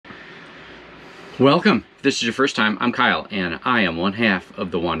Welcome. If this is your first time, I'm Kyle, and I am one half of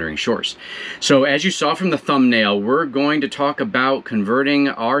the Wandering Shores. So as you saw from the thumbnail, we're going to talk about converting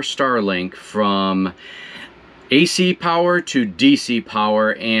our Starlink from AC power to DC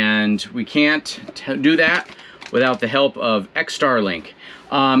power, and we can't do that without the help of XTAR-Link.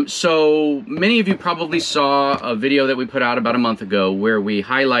 So many of you probably saw a video that we put out about a month ago where we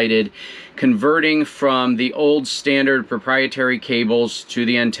highlighted converting from the old standard proprietary cables to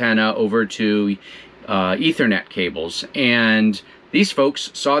the antenna over to Ethernet cables. And these folks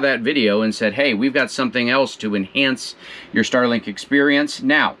saw that video and said, hey, we've got something else to enhance your Starlink experience.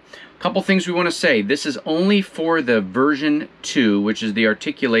 Now, a couple things we want to say. This is only for the version 2, which is the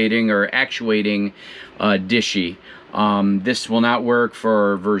articulating or actuating dishy. This will not work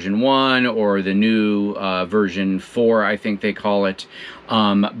for version 1 or the new version 4, I think they call it.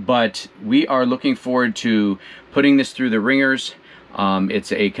 But we are looking forward to putting this through the ringers.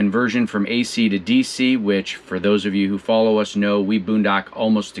 It's a conversion from AC to DC, which for those of you who follow us know we boondock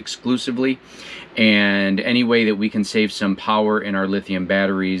almost exclusively. And any way that we can save some power in our lithium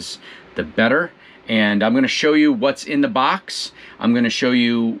batteries, the better. And I'm going to show you what's in the box. I'm going to show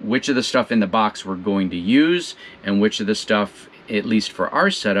you which of the stuff in the box we're going to use and which of the stuff, at least for our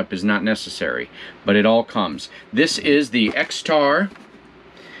setup, is not necessary. But it all comes. This is the XTAR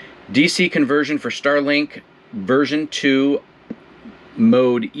DC conversion for Starlink version 2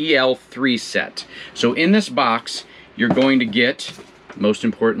 mode EL3 set. So in this box, you're going to get, most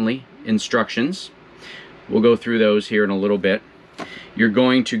importantly, instructions. We'll go through those here in a little bit. You're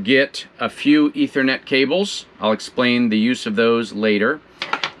going to get a few Ethernet cables. I'll explain the use of those later.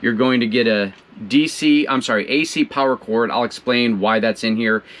 You're going to get a AC power cord. I'll explain why that's in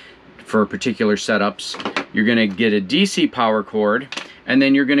here for particular setups. You're going to get a DC power cord, and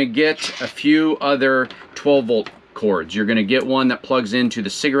then you're going to get a few other 12-volt cords. You're going to get one that plugs into the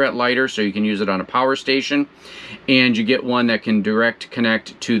cigarette lighter so you can use it on a power station, and you get one that can direct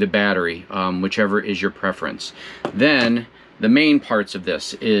connect to the battery, whichever is your preference. Then the main parts of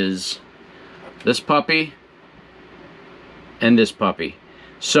this is this puppy and this puppy.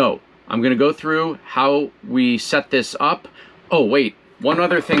 So I'm going to go through how we set this up. Oh wait, one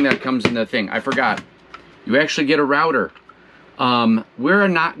other thing that comes in the thing, I forgot. You actually get a router. We're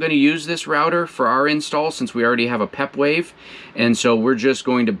not going to use this router for our install since we already have a PEP wave, and so we're just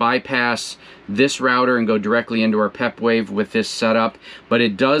going to bypass this router and go directly into our PEP wave with this setup. But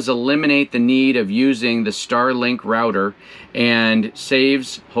it does eliminate the need of using the Starlink router and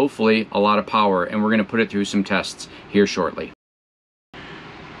saves, hopefully, a lot of power, and we're going to put it through some tests here shortly.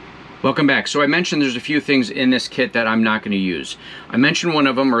 Welcome back. So I mentioned there's a few things in this kit that I'm not going to use. I mentioned one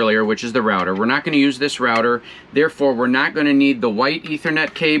of them earlier, which is the router. We're not going to use this router, therefore we're not going to need the white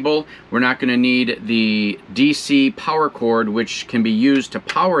Ethernet cable. We're not going to need the DC power cord, which can be used to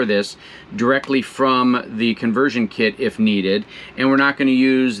power this directly from the conversion kit if needed. And we're not going to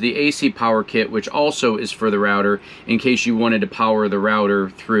use the AC power kit, which also is for the router, in case you wanted to power the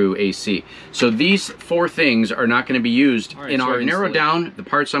router through AC. So these four things are not going to be used in our narrow down the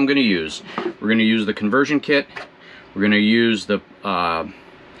parts I'm going to use. We're going to use the conversion kit. We're going to use the power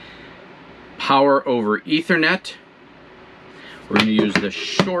over Ethernet. We're going to use the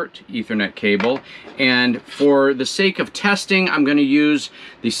short Ethernet cable. And for the sake of testing, I'm going to use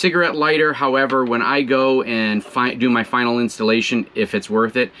the cigarette lighter. However, when I go and do my final installation, if it's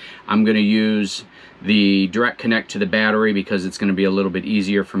worth it, I'm going to use the direct connect to the battery because it's going to be a little bit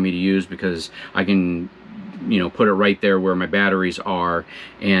easier for me to use because I can, you know, put it right there where my batteries are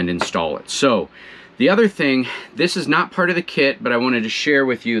and install it. So the other thing, this is not part of the kit, but I wanted to share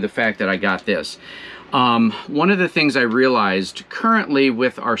with you the fact that I got this. One of the things I realized currently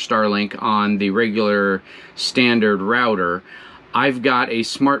with our Starlink on the regular standard router, I've got a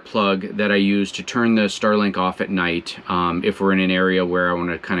smart plug that I use to turn the Starlink off at night if we're in an area where I want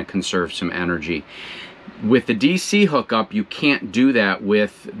to kind of conserve some energy. With the DC hookup, you can't do that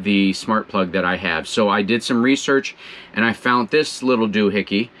with the smart plug that I have. So I did some research and I found this little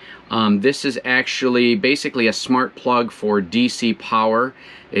doohickey. This is actually basically a smart plug for DC power.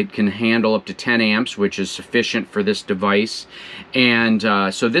 It can handle up to 10 amps, which is sufficient for this device. And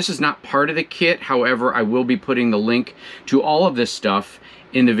so this is not part of the kit. However, I will be putting the link to all of this stuff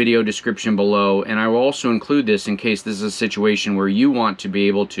in the video description below, and I will also include this in case this is a situation where you want to be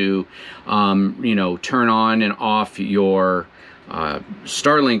able to you know, turn on and off your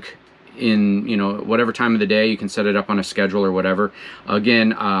Starlink in, you know, whatever time of the day. You can set it up on a schedule or whatever.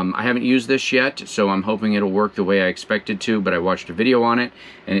 Again, I haven't used this yet, so I'm hoping it'll work the way I expected to, but I watched a video on it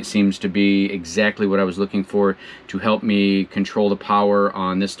and it seems to be exactly what I was looking for to help me control the power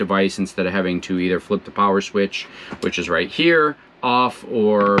on this device instead of having to either flip the power switch, which is right here, off,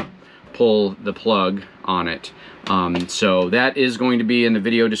 or pull the plug on it. So that is going to be in the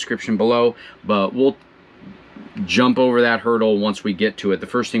video description below, but we'll jump over that hurdle once we get to it. The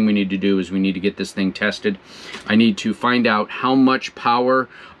first thing we need to do is we need to get this thing tested. I need to find out how much power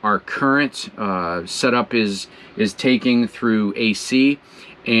our current setup is taking through AC,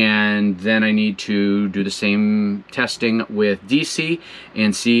 and then I need to do the same testing with DC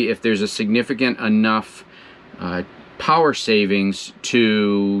and see if there's a significant enough power savings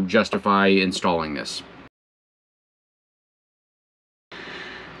to justify installing this.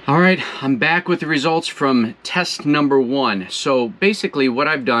 Alright, I'm back with the results from test number 1. So basically what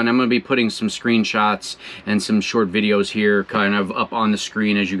I've done, I'm going to be putting some screenshots and some short videos here kind of up on the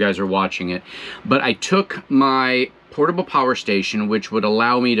screen as you guys are watching it. But I took my portable power station, which would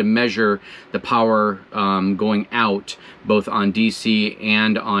allow me to measure the power going out both on DC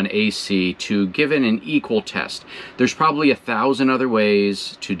and on AC, to give it an equal test. There's probably 1,000 other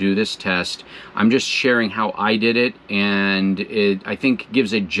ways to do this test. I'm just sharing how I did it, and it, I think,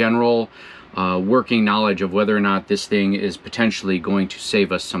 gives a general working knowledge of whether or not this thing is potentially going to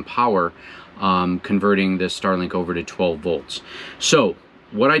save us some power converting the Starlink over to 12 volts. So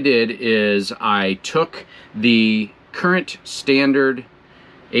what I did is I took the current standard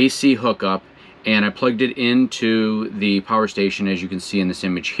AC hookup and I plugged it into the power station, as you can see in this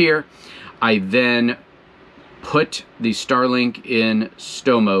image here. I then put the Starlink in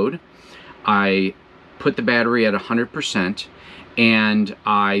stow mode. I put the battery at 100%, and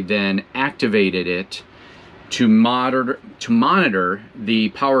I then activated it to monitor the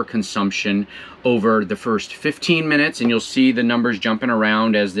power consumption over the first 15 minutes, and you'll see the numbers jumping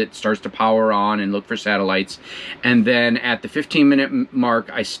around as it starts to power on and look for satellites. And then at the 15-minute mark,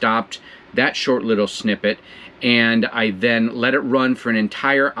 I stopped that short little snippet, and I then let it run for an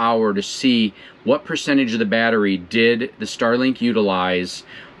entire hour to see what percentage of the battery did the Starlink utilize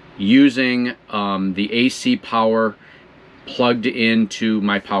using the AC power plugged into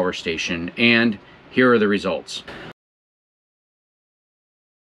my power station. And here are the results.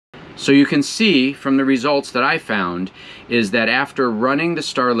 So you can see from the results that I found is that after running the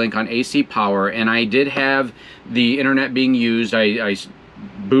Starlink on AC power, and I did have the internet being used, I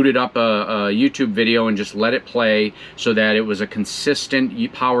booted up a YouTube video and just let it play so that it was a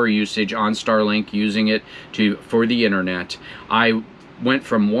consistent power usage on Starlink, using it for the internet. I went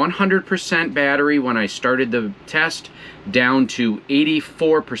from 100% battery when I started the test down to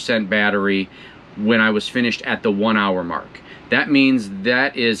 84% battery when I was finished at the 1 hour mark. That means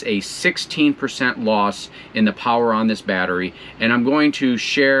that is a 16% loss in the power on this battery, and I'm going to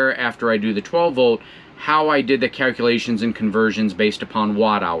share, after I do the 12 volt, how I did the calculations and conversions based upon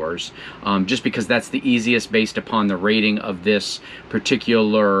watt hours, just because that's the easiest based upon the rating of this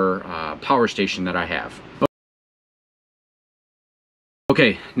particular power station that I have.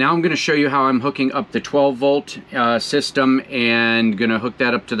 Okay, now I'm going to show you how I'm hooking up the 12 volt system and going to hook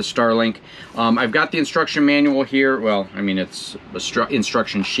that up to the Starlink. I've got the instruction manual here. Well, I mean, it's an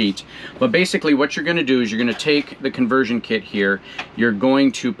instruction sheet. But basically what you're going to do is you're going to take the conversion kit here. You're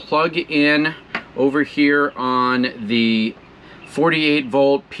going to plug in over here on the 48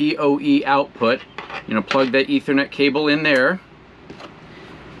 volt PoE output. You know, plug that Ethernet cable in there.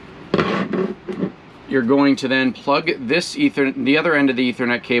 You're going to then plug this the other end of the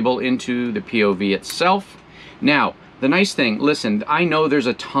Ethernet cable into the POV itself. Now, the nice thing, listen, I know there's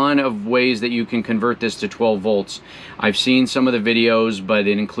a ton of ways that you can convert this to 12 volts. I've seen some of the videos, but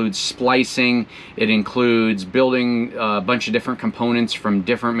it includes splicing, it includes building a bunch of different components from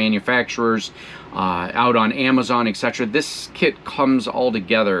different manufacturers out on Amazon, etc. This kit comes all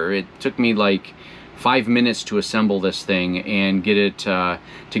together. It took me like 5 minutes to assemble this thing and get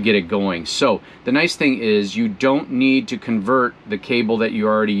it going. So the nice thing is you don't need to convert the cable that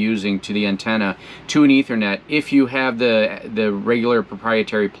you're already using to the antenna to an Ethernet if you have the regular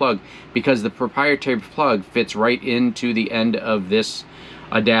proprietary plug, because the proprietary plug fits right into the end of this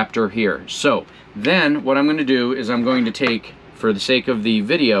adapter here. So then what I'm going to do is I'm going to take, for the sake of the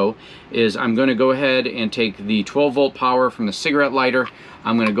video, is I'm going to go ahead and take the 12 volt power from the cigarette lighter.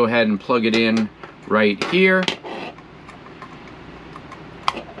 I'm going to go ahead and plug it in right here,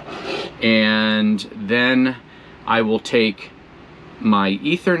 and then I will take my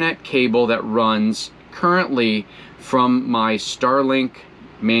Ethernet cable that runs currently from my Starlink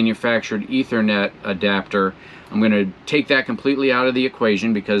manufactured Ethernet adapter. I'm going to take that completely out of the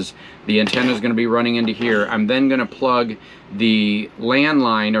equation because the antenna is going to be running into here. I'm then going to plug the LAN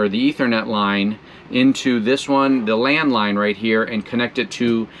line, or the Ethernet line, into this one, the LAN line right here, and connect it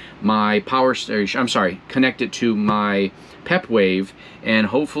to my power station. I'm sorry, connect it to my PEP wave, and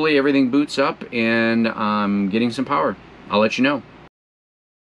hopefully everything boots up and I'm getting some power. I'll let you know.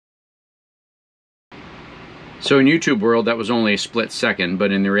 So in YouTube world, that was only a split second,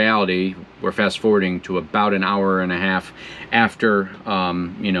 but in the reality, we're fast forwarding to about an hour and a half after,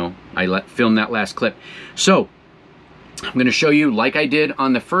 you know, I filmed that last clip. So I'm going to show you, like I did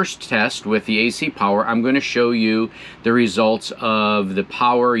on the first test with the AC power, I'm going to show you the results of the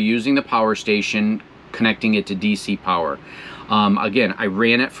power using the power station, connecting it to DC power. Again, I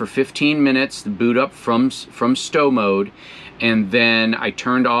ran it for 15 minutes, the boot up from stow mode, and then I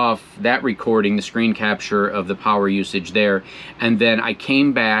turned off that recording, the screen capture of the power usage there, and then I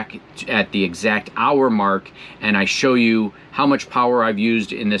came back at the exact hour mark and I show you how much power I've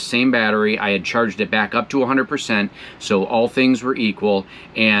used in this same battery. I had charged it back up to 100%, so all things were equal,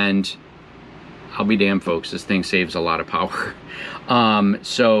 and I'll be damned, folks, this thing saves a lot of power.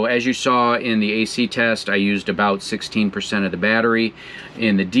 So as you saw in the AC test, I used about 16% of the battery.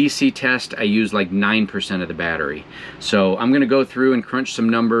 In the DC test, I used like 9% of the battery. So I'm going to go through and crunch some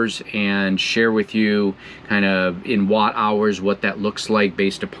numbers and share with you kind of in watt hours what that looks like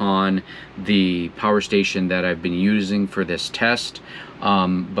based upon the power station that I've been using for this test.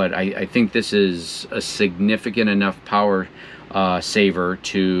 But I think this is a significant enough power saver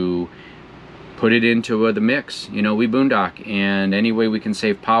to put it into the mix. You know, we boondock, and any way we can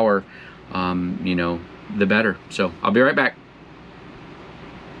save power, you know, the better. So I'll be right back.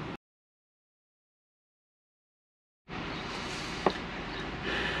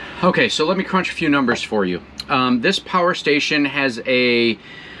 Okay, so let me crunch a few numbers for you. This power station has a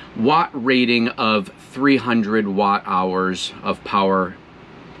watt rating of 300 watt hours of power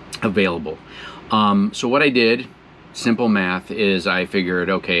available. So what I did, simple math, is I figured,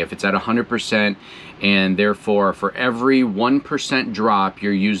 okay, if it's at 100% and therefore for every 1% drop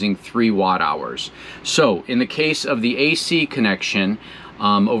you're using 3 watt hours. So in the case of the AC connection,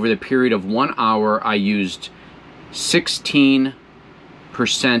 over the period of 1 hour I used 16%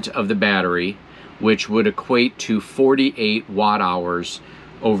 of the battery, which would equate to 48 watt hours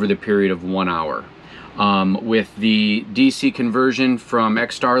over the period of 1 hour. With the DC conversion from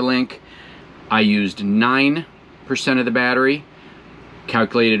XTAR-Link, I used 9% of the battery.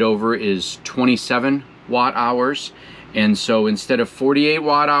 Calculated over is 27 watt hours, and so instead of 48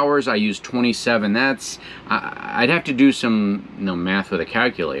 watt hours I used 27. That's I'd have to do some math with a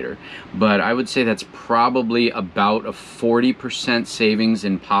calculator, but I would say that's probably about a 40% savings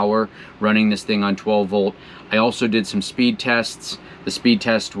in power running this thing on 12 volt. I also did some speed tests. The speed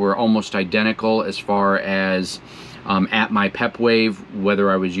tests were almost identical as far as at my PepWave, whether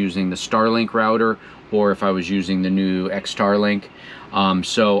I was using the Starlink router or if I was using the new XTAR-Link.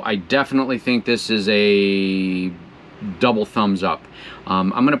 So I definitely think this is a double thumbs up. I'm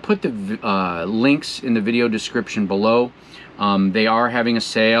going to put the links in the video description below. They are having a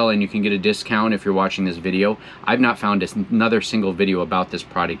sale and you can get a discount if you're watching this video. I've not found another single video about this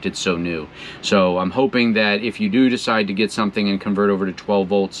product. It's so new. So I'm hoping that if you do decide to get something and convert over to 12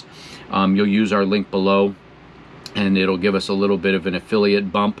 volts, you'll use our link below, and it'll give us a little bit of an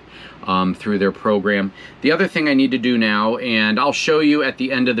affiliate bump through their program. The other thing I need to do now, and I'll show you at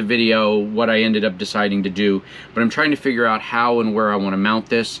the end of the video what I ended up deciding to do, but I'm trying to figure out how and where I want to mount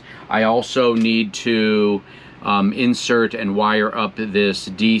this. I also need to insert and wire up this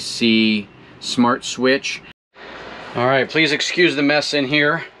DC smart switch. All right, please excuse the mess in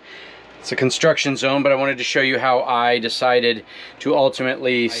here. It's a construction zone, but I wanted to show you how I decided to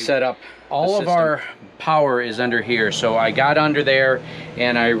ultimately set up all of our power is under here. So I got under there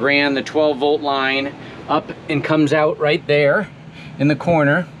and I ran the 12 volt line up and comes out right there in the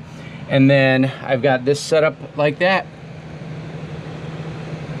corner. And then I've got this set up like that.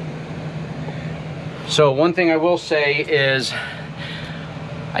 So one thing I will say is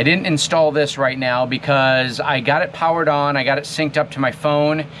I didn't install this right now because I got it powered on, I got it synced up to my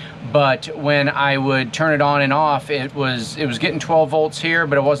phone, but when I would turn it on and off, it was getting 12 volts here,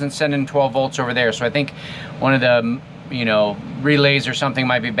 but it wasn't sending 12 volts over there. So I think one of the, you know, relays or something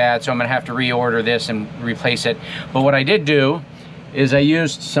might be bad, so I'm gonna have to reorder this and replace it. But what I did do is I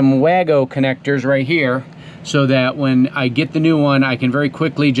used some Wago connectors right here, so that when I get the new one, I can very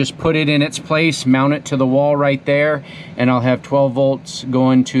quickly just put it in its place, mount it to the wall right there, and I'll have 12 volts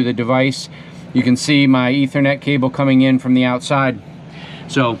going to the device. You can see my Ethernet cable coming in from the outside.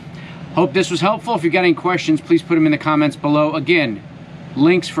 So, hope this was helpful. If you've got any questions, please put them in the comments below. Again,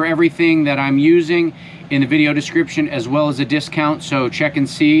 links for everything that I'm using in the video description, as well as a discount, so check and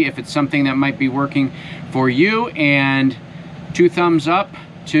see if it's something that might be working for you. And 2 thumbs up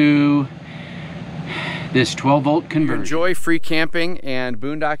to this 12-volt converter. You enjoy free camping and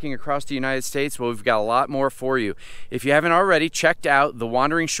boondocking across the United States? Well, we've got a lot more for you. If you haven't already, checked out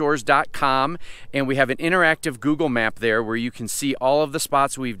thewanderingshores.com, and we have an interactive Google map there where you can see all of the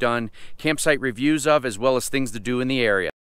spots we've done campsite reviews of, as well as things to do in the area.